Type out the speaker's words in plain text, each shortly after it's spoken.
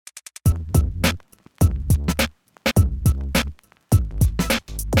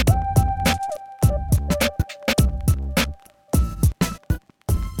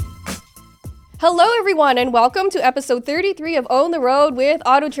Hello, everyone, and welcome to episode 33 of Own the Road with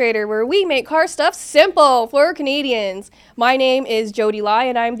Auto Trader, where we make car stuff simple for Canadians. My name is Jodi Lai,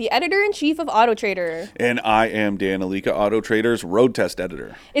 and I'm the editor-in-chief of Auto Trader. And I am Dan and Jodi, Auto Trader's road test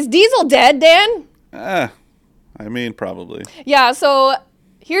editor. Is diesel dead, Dan? Probably. Yeah, so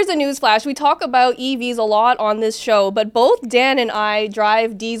here's a news flash. We talk about EVs a lot on this show, but both Dan and I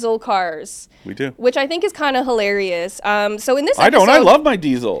drive diesel cars. We do. Which I think is kind of hilarious. So in this episode... I don't. I love my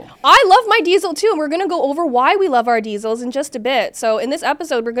diesel. I love my diesel too, and we're going to go over why we love our diesels in just a bit. So in this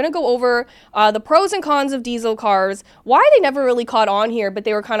episode, we're going to go over the pros and cons of diesel cars, why they never really caught on here, but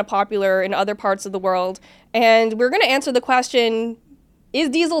they were kind of popular in other parts of the world. And we're going to answer the question, is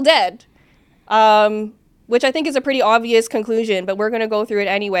diesel dead? Which I think is a pretty obvious conclusion, but we're going to go through it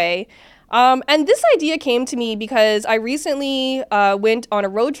anyway. And this idea came to me because I recently went on a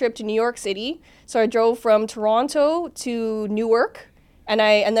road trip to New York City. So I drove from Toronto to Newark, and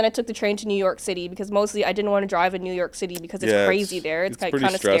then I took the train to New York City because mostly I didn't want to drive in New York City because it's crazy there. It's kind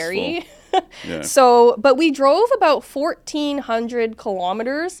of scary. Yeah. But we drove about 1,400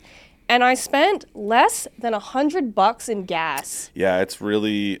 kilometers, and I spent less than $100 in gas. Yeah, it's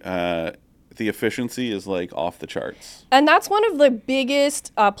really... the efficiency is like off the charts. And that's one of the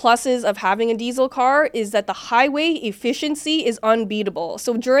biggest pluses of having a diesel car is that the highway efficiency is unbeatable.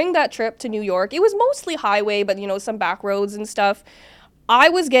 So during that trip to New York, it was mostly highway, but some back roads and stuff. I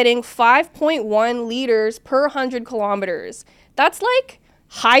was getting 5.1 liters per 100 kilometers. That's like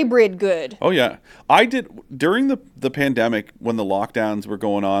hybrid good. Oh, yeah. I did during the pandemic when the lockdowns were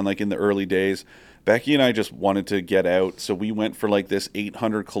going on, like in the early days, Becky and I just wanted to get out. So we went for like this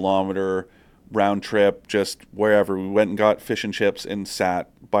 800 kilometer round trip, just wherever. We went and got fish and chips and sat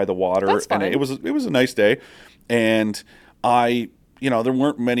by the water. That's fun. And it was a nice day. And there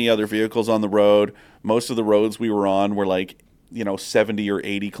weren't many other vehicles on the road. Most of the roads we were on were like, 70 or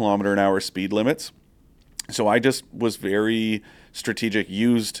 80 kilometer an hour speed limits. So I just was very strategic,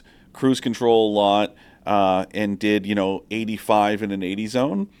 used cruise control a lot, and did, 85 in an 80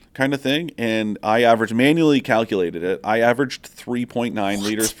 zone kind of thing. And I manually calculated it. I averaged 3.9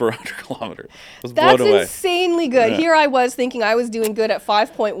 liters per 100 kilometers. I was blown away. That's insanely good. Yeah. Here I was thinking I was doing good at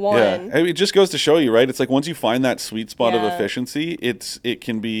 5.1. Yeah. It just goes to show you, right? It's like once you find that sweet spot of efficiency, it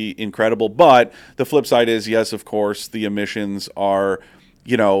can be incredible. But the flip side is, yes, of course, the emissions are,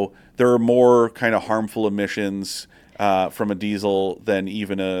 there are more kind of harmful emissions from a diesel than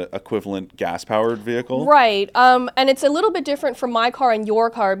even a equivalent gas-powered vehicle. Right. And it's a little bit different from my car and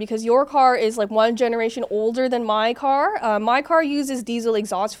your car because your car is like one generation older than my car. My car uses diesel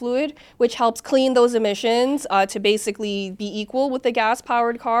exhaust fluid, which helps clean those emissions to basically be equal with the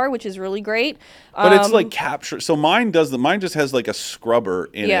gas-powered car, which is really great. But it's like capture. So mine just has like a scrubber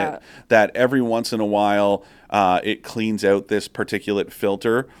in it that every once in a while it cleans out this particulate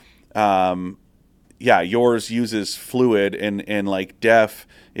filter. Yours uses fluid and like DEF,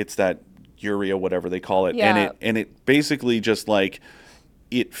 it's that urea, whatever they call it. Yeah. And it basically just like,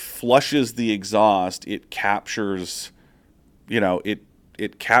 it flushes the exhaust. It captures,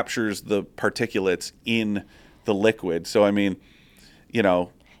 it captures the particulates in the liquid. So, I mean,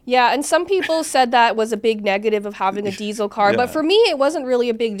 Yeah, and some people said that was a big negative of having a diesel car, but for me, it wasn't really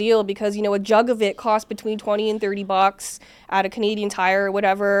a big deal because, a jug of it cost between $20 and $30 at a Canadian Tire or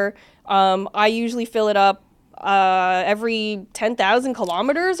whatever. I usually fill it up every 10,000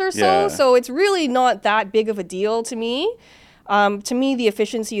 kilometers or so, so it's really not that big of a deal to me. To me, the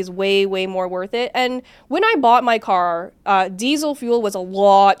efficiency is way, way more worth it. And when I bought my car, diesel fuel was a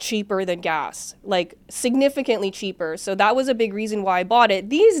lot cheaper than gas, like significantly cheaper. So that was a big reason why I bought it.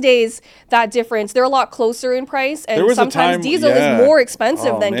 These days, that difference, they're a lot closer in price. And sometimes diesel is more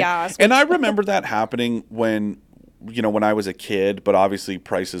expensive than gas. And I remember that happening when I was a kid, but obviously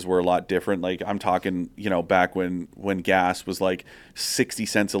prices were a lot different. Like I'm talking, back when gas was like 60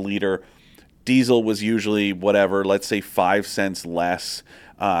 cents a liter. Diesel was usually whatever, let's say 5 cents less.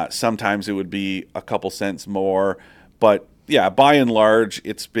 Sometimes it would be a couple cents more. But yeah, by and large,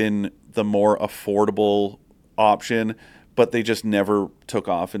 it's been the more affordable option, but they just never took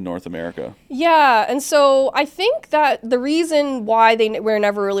off in North America. Yeah, and so I think that the reason why they were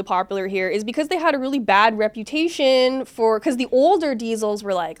never really popular here is because they had a really bad reputation because the older diesels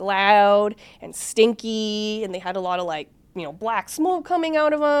were like loud and stinky, and they had a lot of like, black smoke coming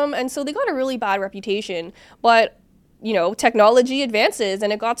out of them. And so they got a really bad reputation. But, technology advances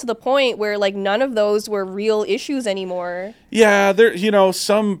and it got to the point where like none of those were real issues anymore. Yeah,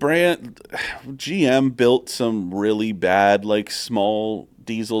 some brand, GM built some really bad, like small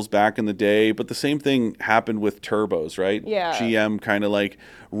diesels back in the day, but the same thing happened with turbos, right? Yeah. GM kind of like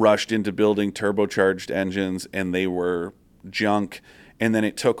rushed into building turbocharged engines and they were junk. and then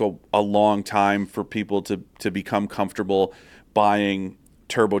it took a long time for people to become comfortable buying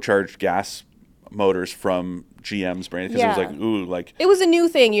turbocharged gas motors from GM's brand, because it was like, ooh, like it was a new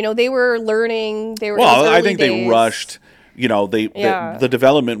thing. They were learning. They were well, I days. think they rushed. The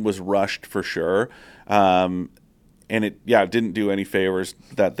development was rushed for sure. And it didn't do any favors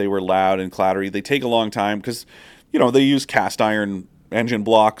that they were loud and clattery. They take a long time because they use cast iron engine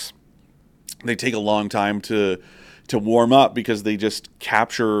blocks. They take a long time to warm up because they just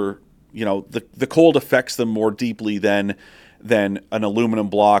capture, the cold affects them more deeply than an aluminum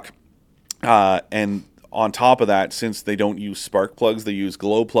block. And on top of that, since they don't use spark plugs, they use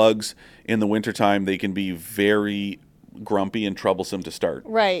glow plugs. In the wintertime, they can be very grumpy and troublesome to start.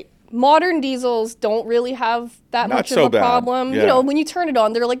 Right. Modern diesels don't really have that Not much so of a bad. problem. Yeah. When you turn it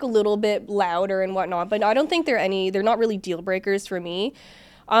on, they're like a little bit louder and whatnot, but I don't think they're not really deal breakers for me.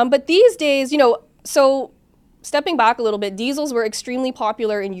 But these days, so stepping back a little bit, diesels were extremely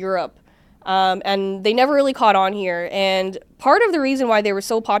popular in Europe. And they never really caught on here. And part of the reason why they were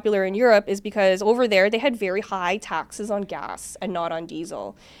so popular in Europe is because over there they had very high taxes on gas and not on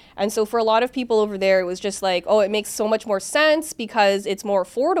diesel. And so for a lot of people over there, it was just like, oh, it makes so much more sense because it's more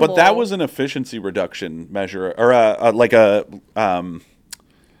affordable. But that was an efficiency reduction measure, or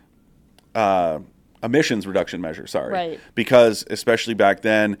emissions reduction measure, sorry. Right. Because especially back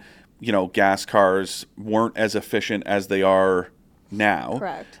then, gas cars weren't as efficient as they are now.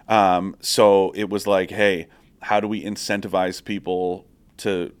 Correct. So it was like, hey, how do we incentivize people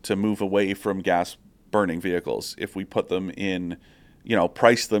to move away from gas burning vehicles if we put them in,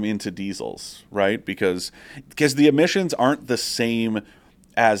 price them into diesels, right? Because the emissions aren't the same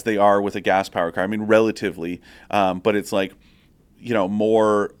as they are with a gas powered car. I mean, relatively, but it's like,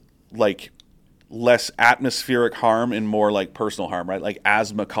 more like less atmospheric harm and more like personal harm, right? Like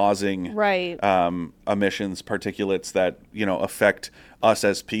asthma causing emissions, particulates that, affect us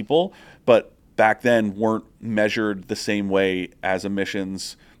as people, but back then weren't measured the same way as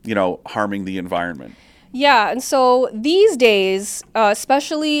emissions, harming the environment. Yeah, and so these days,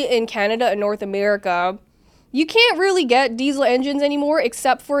 especially in Canada and North America, you can't really get diesel engines anymore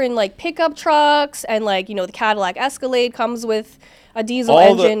except for in like pickup trucks and like, the Cadillac Escalade comes with a diesel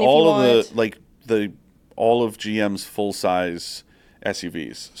engine all of GM's full-size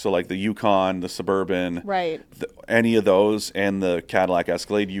SUVs. So like the Yukon, the Suburban, right? Any of those, and the Cadillac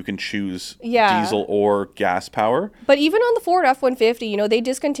Escalade, you can choose diesel or gas power. But even on the Ford F-150, they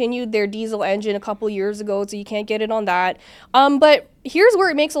discontinued their diesel engine a couple years ago, so you can't get it on that. But here's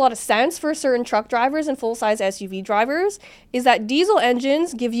where it makes a lot of sense for certain truck drivers and full-size SUV drivers, is that diesel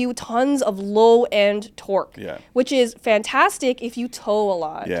engines give you tons of low-end torque, which is fantastic if you tow a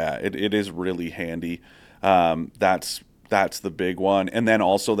lot. Yeah, it is really handy. That's the big one. And then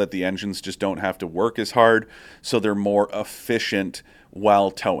also that the engines just don't have to work as hard, so they're more efficient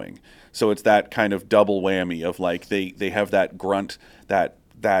while towing. So it's that kind of double whammy of like they have that grunt, that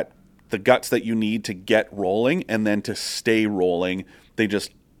the guts that you need to get rolling, and then to stay rolling, they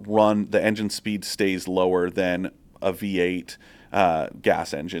just run, the engine speed stays lower than a V8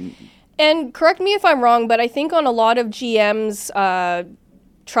 gas engine. And correct me if I'm wrong, but I think on a lot of GM's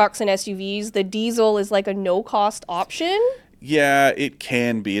trucks and SUVs, the diesel is like a no-cost option. Yeah, it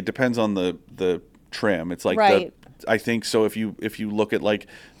can be. It depends on the trim. It's like I think so. If you look at like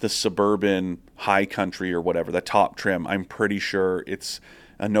the Suburban High Country or whatever, the top trim, I'm pretty sure it's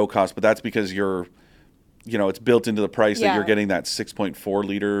a no cost. But that's because it's built into the price that you're getting that 6.4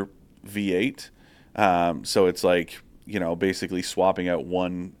 liter V8. So it's like basically swapping out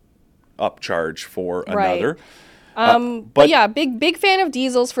one upcharge for another. But yeah, big fan of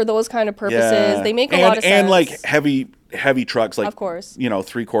diesels for those kind of purposes. Yeah. They make a lot of sense. And like heavy trucks, like, of course,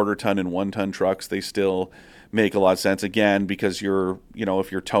 3/4 ton and 1 ton trucks, they still make a lot of sense, again, because you're,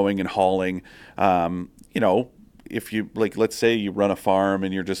 if you're towing and hauling, if you, like, let's say you run a farm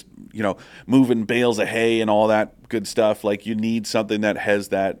and you're just, moving bales of hay and all that good stuff, like you need something that has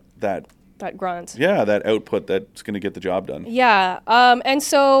that grunt. Yeah, that output that's going to get the job done. Yeah. And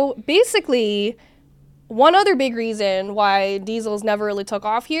so basically, one other big reason why diesels never really took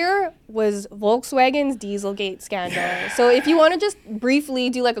off here was Volkswagen's Dieselgate scandal. So if you want to just briefly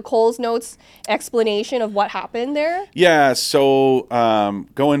do like a Coles Notes explanation of what happened there. Yeah, so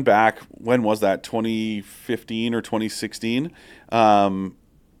going back, when was that, 2015 or 2016?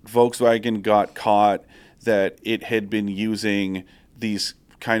 Volkswagen got caught that it had been using these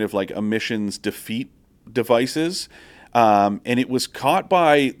kind of like emissions defeat devices. And it was caught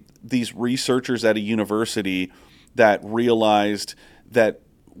by these researchers at a university that realized that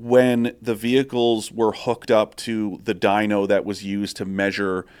when the vehicles were hooked up to the dyno that was used to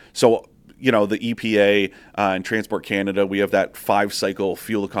measure, so the EPA and Transport Canada, we have that 5-cycle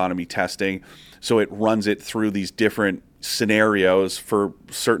fuel economy testing. So it runs it through these different scenarios for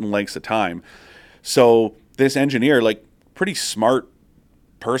certain lengths of time. So this engineer, like pretty smart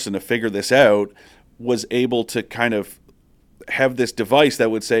person to figure this out, was able to kind of have this device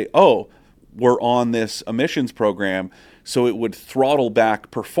that would say, oh, we're on this emissions program. So it would throttle back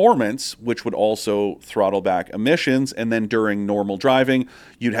performance, which would also throttle back emissions. And then during normal driving,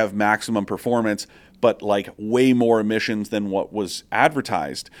 you'd have maximum performance, but like way more emissions than what was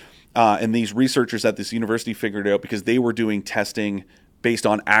advertised. And these researchers at this university figured it out because they were doing testing based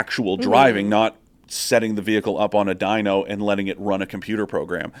on actual driving, not setting the vehicle up on a dyno and letting it run a computer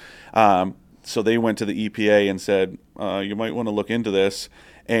program. So they went to the EPA and said, you might want to look into this.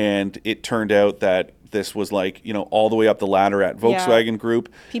 And it turned out that this was like, all the way up the ladder at Volkswagen Group.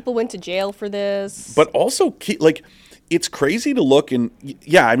 People went to jail for this. But also, like, it's crazy to look and,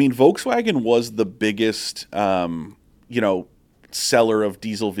 Volkswagen was the biggest, seller of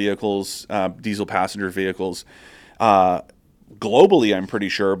diesel vehicles, diesel passenger vehicles, globally, I'm pretty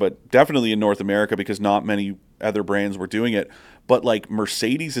sure, but definitely in North America because not many other brands were doing it. But like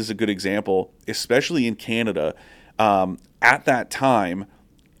Mercedes is a good example, especially in Canada. At that time,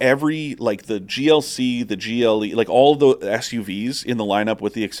 every like the GLC, the GLE, like all the SUVs in the lineup,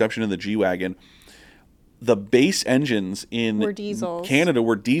 with the exception of the G-Wagon, the base engines in Canada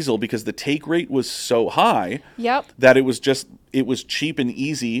were diesel because the take rate was so high that it was cheap and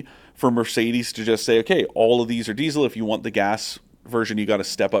easy for Mercedes to just say, okay, all of these are diesel. If you want the gas version, you got to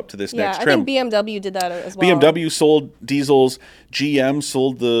step up to this next trim. I think BMW did that as well. BMW sold diesels. GM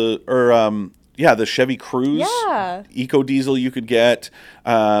sold the Chevy Cruze Eco Diesel you could get.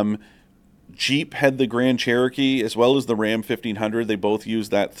 Jeep had the Grand Cherokee as well as the Ram 1500. They both used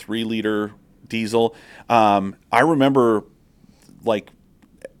that 3-liter diesel. I remember Fiat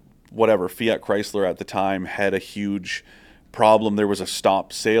Chrysler at the time had a huge problem. There was a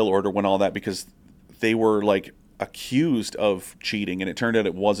stop sale order when all that, because they were like accused of cheating, and it turned out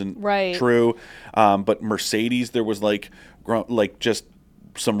it wasn't true. But Mercedes, there was like just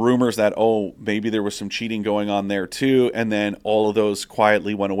some rumors that, maybe there was some cheating going on there too, and then all of those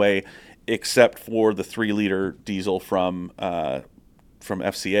quietly went away, except for the 3-liter diesel from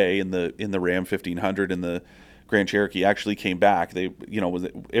FCA in the Ram 1500 and the Grand Cherokee actually came back. They was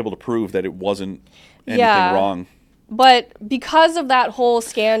able to prove that it wasn't anything wrong. But because of that whole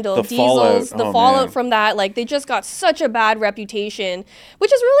scandal, the fallout from that, like, they just got such a bad reputation,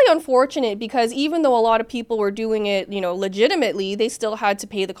 which is really unfortunate because even though a lot of people were doing it, legitimately, they still had to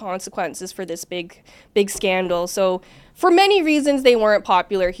pay the consequences for this big scandal. So for many reasons, they weren't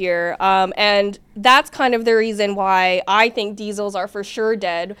popular here. And that's kind of the reason why I think diesels are for sure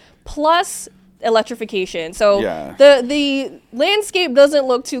dead. Plus electrification. So the landscape doesn't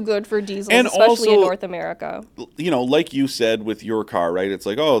look too good for diesels, and especially also, in North America. Like you said with your car, right? It's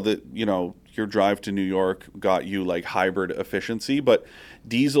like, your drive to New York got you like hybrid efficiency, but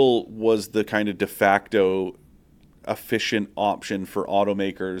diesel was the kind of de facto efficient option for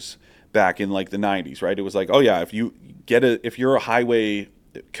automakers back in like the 90s, right? It was like, if you're a highway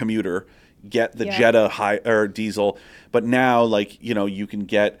commuter, get the Jetta diesel, but now you can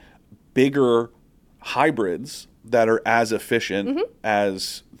get bigger hybrids that are as efficient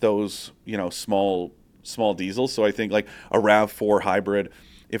as those, small diesels. So I think like a RAV4 hybrid,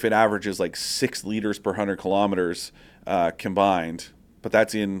 if it averages like 6 liters per 100 kilometers combined, but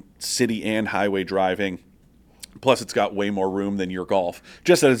that's in city and highway driving. Plus, it's got way more room than your Golf.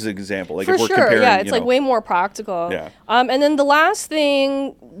 Just as an example, like for if we're sure, comparing, it's like way more practical. Yeah. And then the last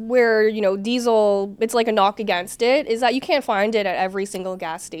thing where diesel, it's like a knock against it, is that you can't find it at every single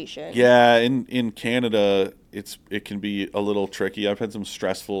gas station. Yeah, in Canada, it can be a little tricky. I've had some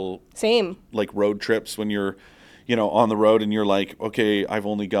stressful like road trips when you're on the road and you're like, okay, I've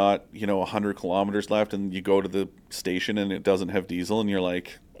only got 100 kilometers left, and you go to the station and it doesn't have diesel, and you're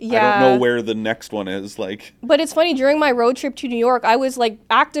like, I don't know where the next one is. But it's funny, during my road trip to New York, I was like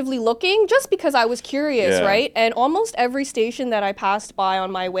actively looking just because I was curious, right? And almost every station that I passed by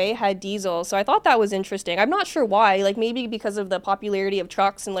on my way had diesel. So I thought that was interesting. I'm not sure why. Like maybe because of the popularity of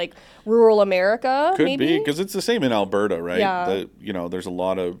trucks in like rural America. Could be because it's the same in Alberta, right? Yeah. There's a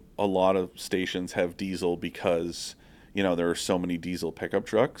lot of stations have diesel because there are so many diesel pickup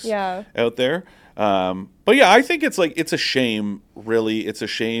trucks out there. But I think it's a shame, really. It's a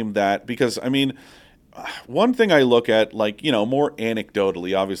shame that, because one thing I look at, more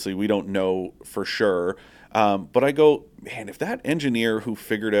anecdotally, obviously we don't know for sure. But I go, man, if that engineer who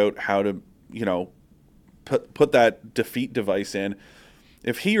figured out how to, put that defeat device in,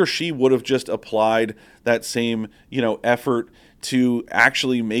 if he or she would have just applied that same, effort to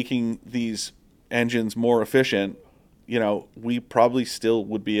actually making these engines more efficient, we probably still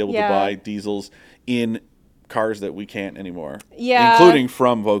would be able to buy diesels in cars that we can't anymore. Yeah. Including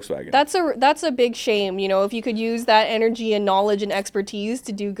from Volkswagen. That's a big shame, if you could use that energy and knowledge and expertise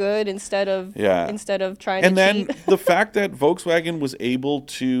to do good instead of trying to cheat. And then the fact that Volkswagen was able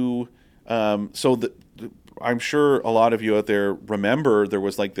to I'm sure a lot of you out there remember there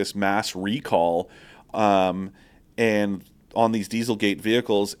was like this mass recall and on these Dieselgate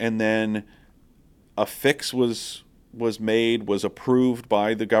vehicles, and then a fix was approved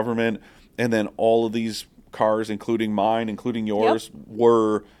by the government, and then all of these cars, including mine, including yours,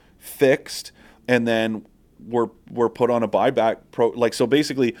 were fixed, and then were put on a buyback so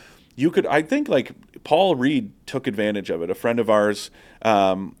basically I think like Paul Reed took advantage of it. A friend of ours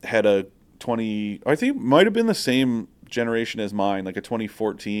had a I think it might have been the same generation as mine, like a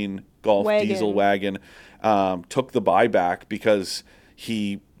 2014 Golf diesel wagon, took the buyback because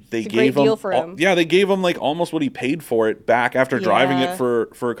they gave him, they gave him like almost what he paid for it back after driving it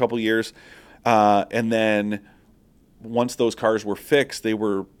for a couple years. And then once those cars were fixed, they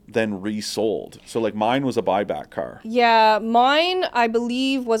were then resold. So like mine was a buyback car. Yeah, mine I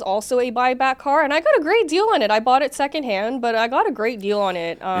believe was also a buyback car, and I got a great deal on it. I bought it secondhand, but I got a great deal on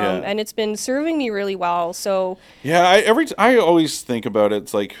it, and it's been serving me really well. So yeah, I always think about it.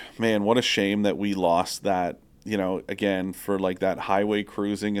 It's like, man, what a shame that we lost that. Again, for like that highway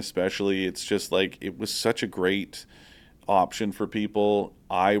cruising, especially, it's just like it was such a great option for people.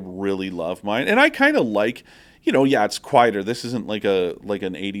 I really love mine, and I kind of like. It's quieter. This isn't like an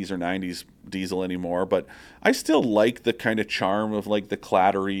 80s or 90s diesel anymore, but I still like the kind of charm of like the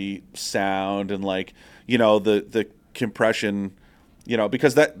clattery sound and like, the compression,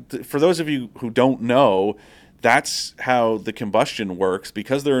 because that, for those of you who don't know, that's how the combustion works.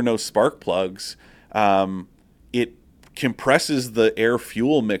 Because there are no spark plugs, it compresses the air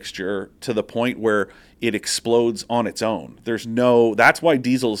fuel mixture to the point where it explodes on its own. That's why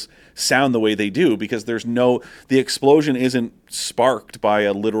diesels sound the way they do, because the explosion isn't sparked by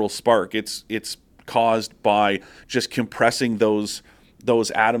a literal spark. It's caused by just compressing those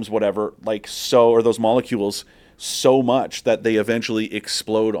atoms, whatever, or those molecules so much that they eventually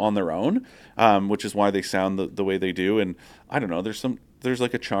explode on their own, which is why they sound the way they do. And I don't know, there's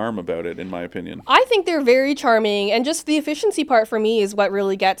like a charm about it, in my opinion. I think they're very charming, and just the efficiency part for me is what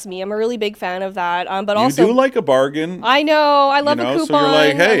really gets me. I'm a really big fan of that. But also, you do like a bargain. I know. I love a coupon. So you're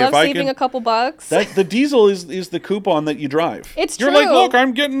like, hey, I love saving a couple bucks. The diesel is the coupon that you drive. You're like, look,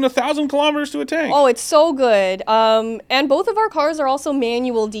 I'm getting 1,000 kilometers to a tank. Oh, it's so good. And both of our cars are also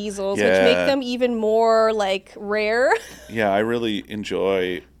manual diesels, which make them even more like rare. Yeah, I really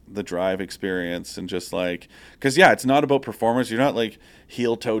enjoy the drive experience, and just like, because it's not about performance. You're not like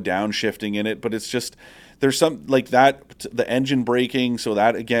heel toe downshifting in it, but it's just there's some like that, the engine braking, so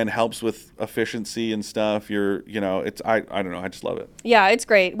that again helps with efficiency and stuff. It's I don't know, I just love it. Yeah, it's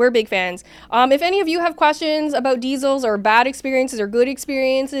great. We're big fans. If any of you have questions about diesels or bad experiences or good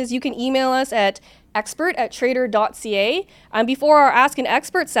experiences, you can email us at expert@trader.ca. Before our Ask an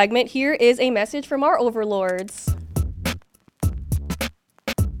Expert segment, here is a message from our overlords.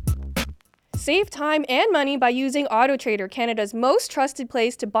 Save time and money by using AutoTrader, Canada's most trusted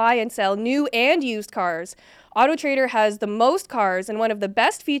place to buy and sell new and used cars. AutoTrader has the most cars, and one of the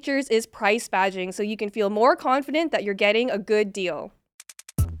best features is price badging, so you can feel more confident that you're getting a good deal.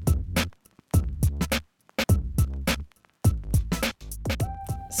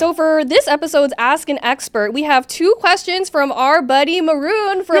 So for this episode's Ask an Expert, we have 2 questions from our buddy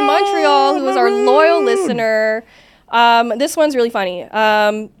Maroon from Montreal, who is our loyal listener. This one's really funny.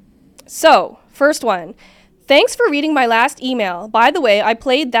 So, first one. Thanks for reading my last email. By the way, I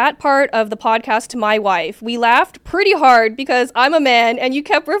played that part of the podcast to my wife. We laughed pretty hard because I'm a man and you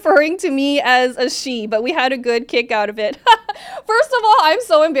kept referring to me as a she, but we had a good kick out of it. First of all, I'm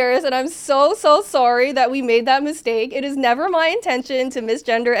so embarrassed and I'm so sorry that we made that mistake. It is never my intention to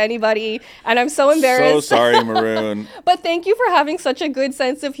misgender anybody, and I'm so embarrassed. So sorry, Maroon. But thank you for having such a good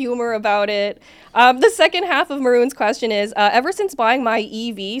sense of humor about it. The second half of Maroon's question is, ever since buying my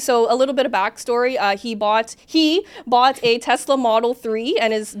EV, so a little bit of backstory, he bought a Tesla Model 3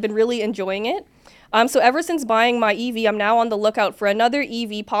 and has been really enjoying it. So ever since buying my EV, I'm now on the lookout for another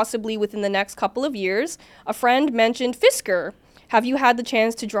EV, possibly within the next couple of years. A friend mentioned Fisker. Have you had the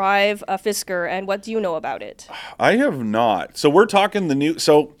chance to drive a Fisker, and what do you know about it? I have not. So we're talking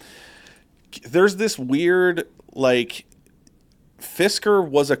so there's this weird, like, Fisker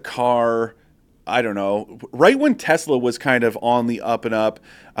was a car, I don't know, right when Tesla was kind of on the up and up,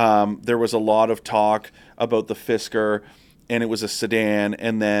 there was a lot of talk about the Fisker, and it was a sedan,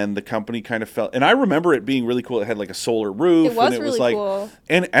 and then the company kind of fell. And I remember it being really cool. It had like a solar roof. It was and it really was like, cool.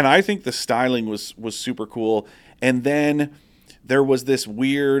 And I think the styling was super cool. And then there was this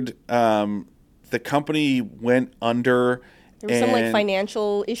weird, the company went under. There were some like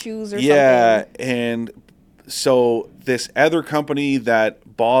financial issues or something. Yeah, and so this other company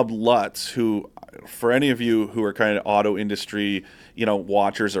that Bob Lutz, who, for any of you who are kind of auto industry,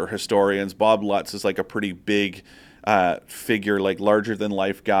 watchers or historians, Bob Lutz is like a pretty big figure, like larger than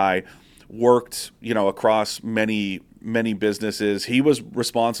life guy, worked, across many businesses. He was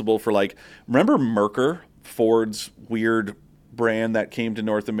responsible for remember Mercer, Ford's weird brand that came to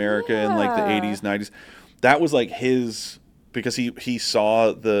North America in like the 80s, 90s. That was like his, because he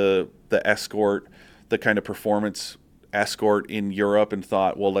saw the Escort, the kind of performance Escort in Europe, and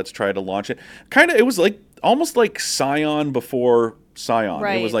thought, well, let's try to launch it. It was like almost like Scion before Scion.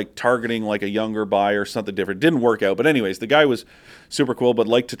 Right. It was like targeting like a younger buyer, something different. Didn't work out. But anyways, the guy was super cool, but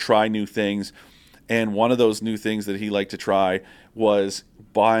liked to try new things. And one of those new things that he liked to try was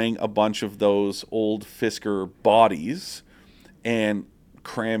buying a bunch of those old Fisker bodies and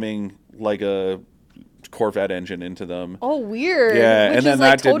cramming like a Corvette engine into them. Oh, weird. Yeah, Which and then is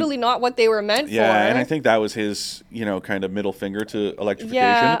that totally not what they were meant for. Yeah, and I think that was his, kind of middle finger to electrification.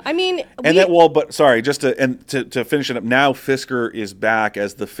 Yeah, I mean, just to finish it up. Now Fisker is back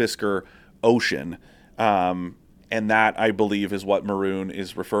as the Fisker Ocean, and that, I believe, is what Maroon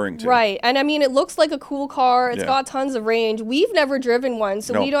is referring to. Right, and I mean, it looks like a cool car. It's Yeah. got tons of range. We've never driven one,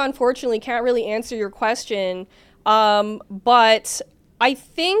 so No. we unfortunately can't really answer your question. But I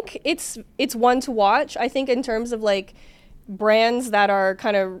think it's one to watch. I think in terms of like brands that are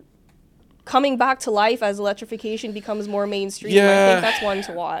kind of coming back to life as electrification becomes more mainstream, I think that's one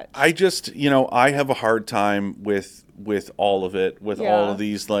to watch. I just, I have a hard time with all of it, with all of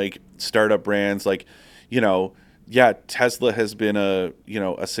these like startup brands, like, Tesla has been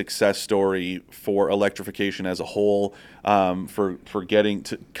a success story for electrification as a whole, for getting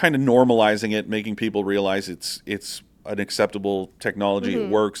to kind of normalizing it, making people realize it's an acceptable technology. It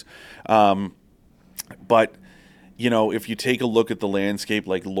works. But, if you take a look at the landscape,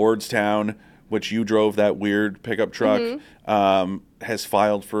 like Lordstown, which you drove, that weird pickup truck, has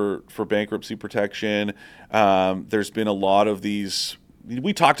filed for bankruptcy protection. There's been a lot of these.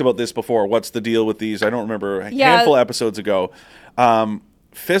 We talked about this before. What's the deal with these? I don't remember. A handful of episodes ago.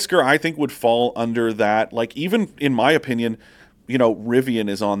 Fisker, I think, would fall under that. Like, even in my opinion, Rivian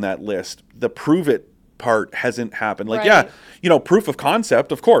is on that list. The Prove It part hasn't happened. Like, proof of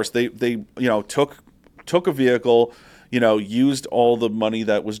concept, of course. They took a vehicle, used all the money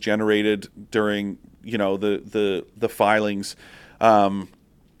that was generated during, the filings, the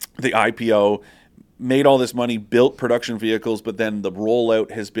IPO, made all this money, built production vehicles, but then the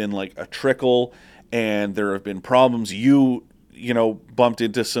rollout has been like a trickle, and there have been problems. You bumped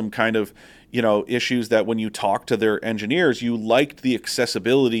into some kind of, issues that when you talk to their engineers, you liked the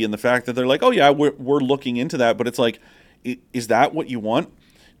accessibility and the fact that they're like, oh yeah, we're looking into that. But it's like, is that what you want?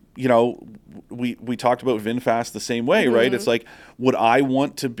 We talked about VinFast the same way, right? It's like, would I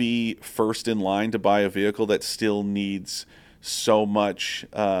want to be first in line to buy a vehicle that still needs so much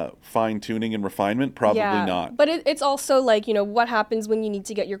fine tuning and refinement? Probably not. But it's also like, what happens when you need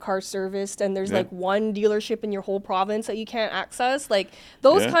to get your car serviced and there's like one dealership in your whole province that you can't access? Like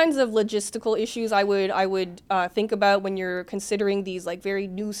those kinds of logistical issues I would think about when you're considering these like very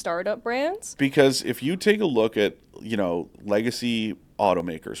new startup brands. Because if you take a look at, legacy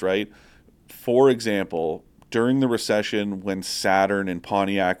automakers, right? For example, during the recession when Saturn and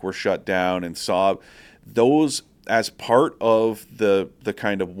Pontiac were shut down, and Saab, those, as part of the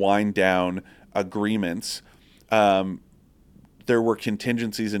kind of wind down agreements, there were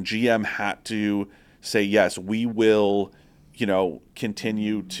contingencies, and GM had to say, yes, we will,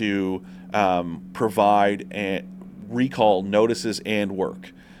 continue to provide recall notices and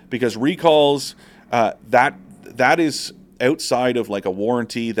work, because recalls, that is outside of like a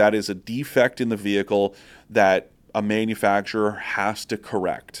warranty. That is a defect in the vehicle that a manufacturer has to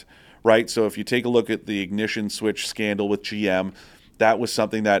correct. Right, so if you take a look at the ignition switch scandal with GM, that was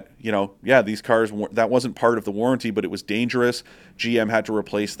something that, these cars, that wasn't part of the warranty, but it was dangerous. GM had to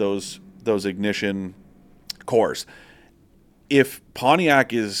replace those ignition cores. If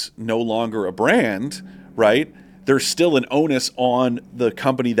Pontiac is no longer a brand, right, there's still an onus on the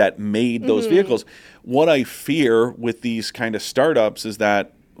company that made those vehicles. What I fear with these kind of startups is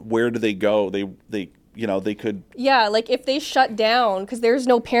that, where do they go? They could... Yeah, like if they shut down, because there's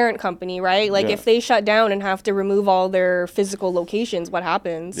no parent company, right? Like if they shut down and have to remove all their physical locations, what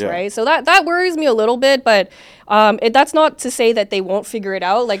happens, right? So that worries me a little bit, but that's not to say that they won't figure it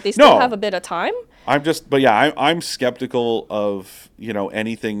out. Like they still have a bit of time. I'm skeptical of,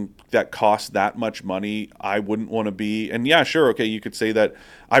 anything that costs that much money. I wouldn't want to be, and yeah, sure, okay, you could say that.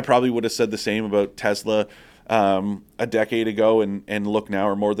 I probably would have said the same about Tesla a decade ago, and look now,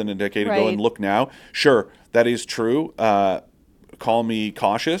 or more than a decade ago, Right. and look now. Sure, that is true. Call me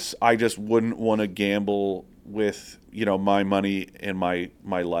cautious. I just wouldn't want to gamble with, my money and my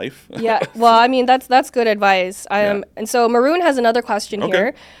life. Yeah, well, I mean that's good advice. Yeah. And so Maroon has another question Okay.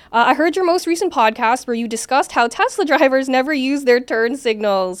 here. I heard your most recent podcast where you discussed how Tesla drivers never use their turn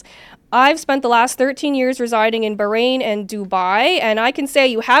signals. I've spent the last 13 years residing in Bahrain and Dubai, and I can say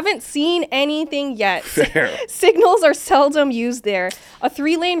you haven't seen anything yet. Fair. Signals are seldom used there. A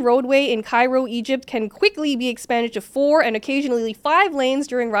 3-lane roadway in Cairo, Egypt can quickly be expanded to 4 and occasionally 5 lanes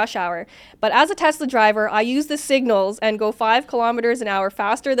during rush hour. But as a Tesla driver, I use the signals and go 5 kilometers an hour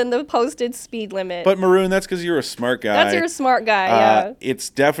faster than the posted speed limit. But Maroon, that's because you're a smart guy. That's your smart guy, yeah. It's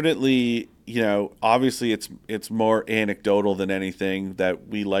definitely, obviously it's more anecdotal than anything that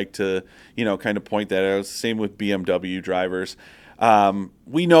we like to, kind of point that out. Same with BMW drivers.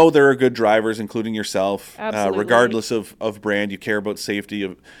 We know there are good drivers, including yourself. Absolutely. Regardless of brand, you care about safety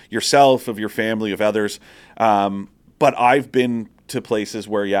of yourself, of your family, of others. But I've been to places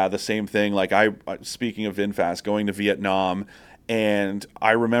where, the same thing. Like speaking of VinFast, going to Vietnam. And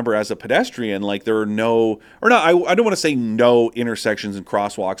I remember as a pedestrian, like there are no, or not, I don't want to say no intersections and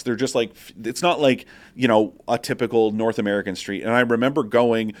crosswalks. They're just like, it's not like, a typical North American street. And I remember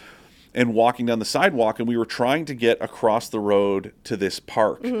going and walking down the sidewalk, and we were trying to get across the road to this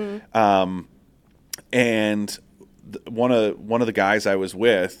park. Mm-hmm. And one of the guys I was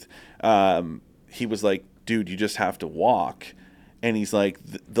with, he was like, dude, you just have to walk. And he's like,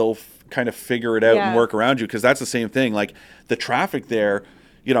 they'll kind of figure it out and work around you, because that's the same thing. Like the traffic there,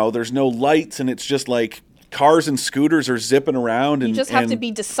 there's no lights, and it's just like cars and scooters are zipping around. And you just have to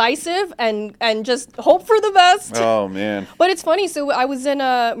be decisive and just hope for the best. Oh, man. But it's funny. So I was in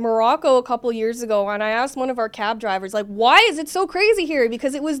Morocco a couple years ago, and I asked one of our cab drivers, like, why is it so crazy here?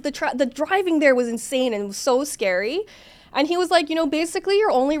 Because it was the driving there was insane and it was so scary. And he was like, basically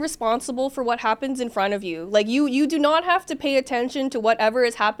you're only responsible for what happens in front of you. Like you do not have to pay attention to whatever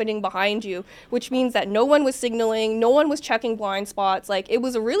is happening behind you, which means that no one was signaling, no one was checking blind spots. Like it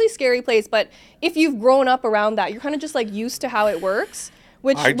was a really scary place. But if you've grown up around that, you're kind of just like used to how it works,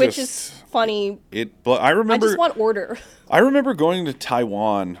 which is funny. But I remember, I just want order. I remember going to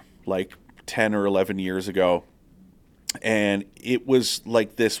Taiwan like 10 or 11 years ago, and it was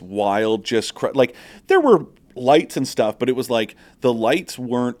like this wild, like there were lights and stuff, but it was like the lights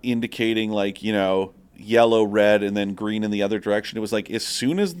weren't indicating like, yellow, red, and then green in the other direction. It was like as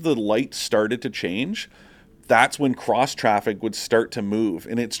soon as the light started to change, that's when cross traffic would start to move.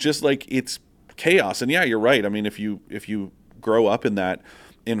 And it's just like, it's chaos. And yeah, you're right. I mean, if you grow up in that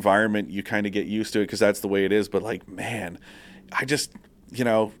environment, you kind of get used to it because that's the way it is. But like, man, I just,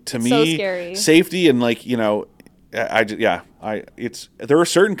 to me, so scary. Safety and like, there are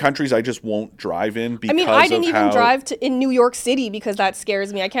certain countries I just won't drive in because I didn't even drive in New York City because that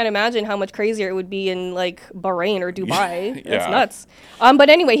scares me. I can't imagine how much crazier it would be in like Bahrain or Dubai. It's nuts. But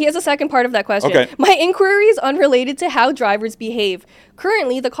anyway, he has a second part of that question. Okay. My inquiry is unrelated to how drivers behave.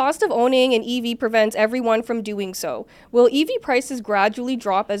 Currently, the cost of owning an EV prevents everyone from doing so. Will EV prices gradually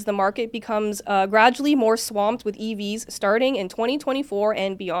drop as the market becomes gradually more swamped with EVs starting in 2024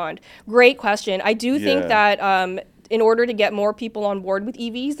 and beyond? Great question. I do think that in order to get more people on board with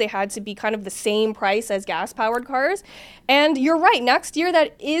EVs, they had to be kind of the same price as gas-powered cars. And you're right, next year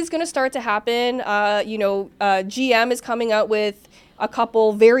that is going to start to happen. GM is coming out with a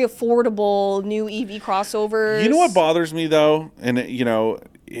couple very affordable new EV crossovers. You know what bothers me, though? And,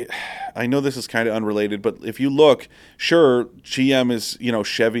 I know this is kind of unrelated, but if you look, sure, GM is,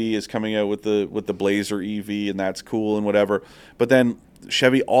 Chevy is coming out with the Blazer EV, and that's cool and whatever. But then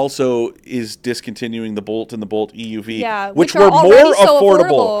Chevy also is discontinuing the Bolt and the Bolt EUV, which were more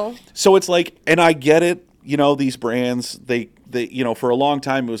affordable. So it's like, and I get it, these brands, they for a long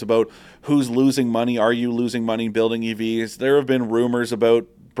time it was about who's losing money. Are you losing money building EVs? There have been rumors about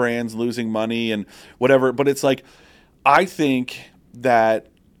brands losing money and whatever, but it's like, I think that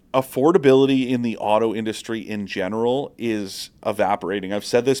affordability in the auto industry in general is evaporating. I've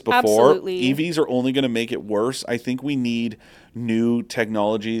said this before. Absolutely. EVs are only going to make it worse. I think we need new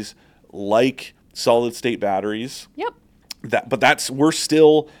technologies like solid state batteries. Yep. We're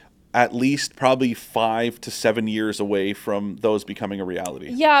still at least probably 5 to 7 years away from those becoming a reality.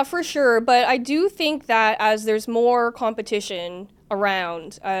 Yeah, for sure. But I do think that as there's more competition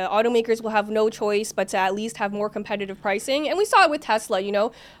around. Automakers will have no choice but to at least have more competitive pricing. And we saw it with Tesla,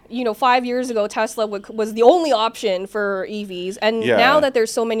 5 years ago, Tesla was the only option for EVs. And now that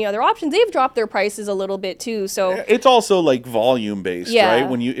there's so many other options, they've dropped their prices a little bit too. So it's also like volume based, Yeah.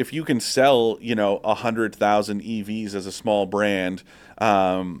 right? If you can sell, 100,000 EVs as a small brand,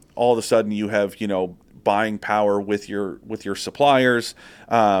 all of a sudden you have, buying power with your suppliers,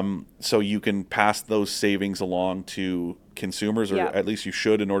 so you can pass those savings along to consumers, or at least you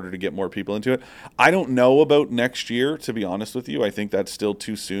should, in order to get more people into it. I don't know about next year, to be honest with you. I think that's still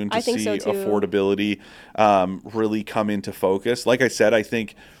too soon to see affordability really come into focus. Like I said, I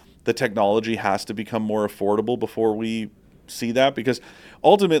think the technology has to become more affordable before we see that, because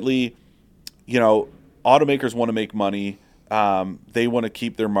ultimately, automakers want to make money. They want to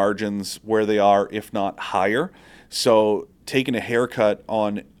keep their margins where they are, if not higher. So taking a haircut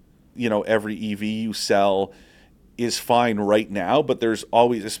on, every EV you sell is fine right now, but there's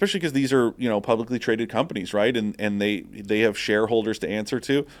always, especially because these are, publicly traded companies, right? And they have shareholders to answer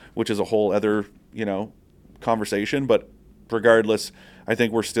to, which is a whole other, conversation. But regardless, I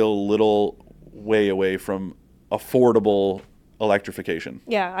think we're still a little way away from affordable electrification.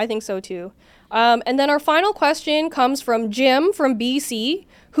 Yeah, I think so too. And then our final question comes from Jim from BC,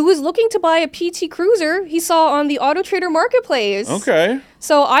 who is looking to buy a PT Cruiser he saw on the Auto Trader Marketplace. Okay.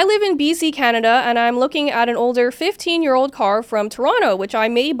 So I live in BC, Canada, and I'm looking at an older 15-year-old car from Toronto, which I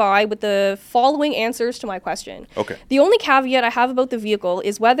may buy with the following answers to my question. Okay. The only caveat I have about the vehicle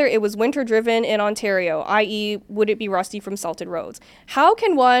is whether it was winter driven in Ontario, i.e. would it be rusty from salted roads? How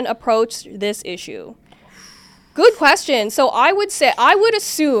can one approach this issue? Good question. So I would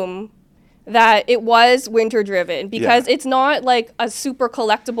assume that it was winter driven, because it's not like a super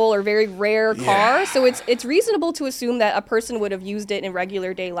collectible or very rare car. So it's reasonable to assume that a person would have used it in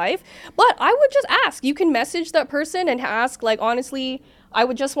regular day life. But I would just ask. You can message that person and ask, like, honestly, I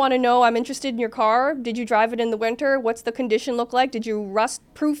would just want to know, I'm interested in your car. Did you drive it in the winter? What's the condition look like? Did you rust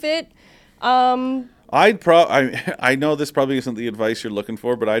proof it? I know this probably isn't the advice you're looking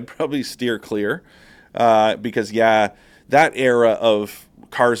for, but I'd probably steer clear. Because that era of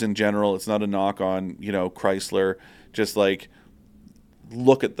cars in general, it's not a knock on, Chrysler, just like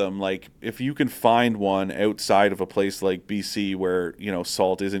look at them. Like, if you can find one outside of a place like BC where,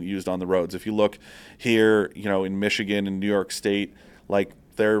 salt isn't used on the roads. If you look here, in Michigan and New York State, like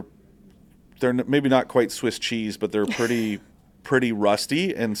they're maybe not quite Swiss cheese, but they're pretty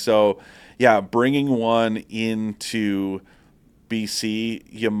rusty. And so, bringing one into BC,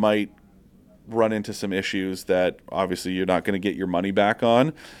 you might run into some issues that obviously you're not going to get your money back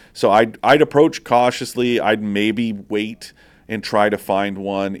on. So I'd approach cautiously. I'd maybe wait and try to find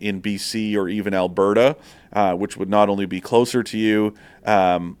one in BC or even Alberta, which would not only be closer to you,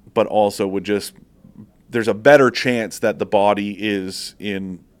 but also there's a better chance that the body is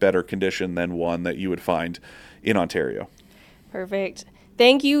in better condition than one that you would find in Ontario. Perfect.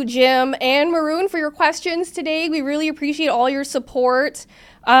 Thank you, Jim and Maroon, for your questions today. We really appreciate all your support.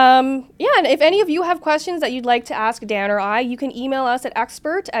 And if any of you have questions that you'd like to ask Dan or I, you can email us at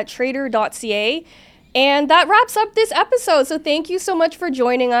expert@trader.ca. And that wraps up this episode. So thank you so much for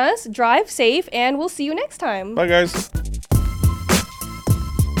joining us. Drive safe, and we'll see you next time. Bye, guys.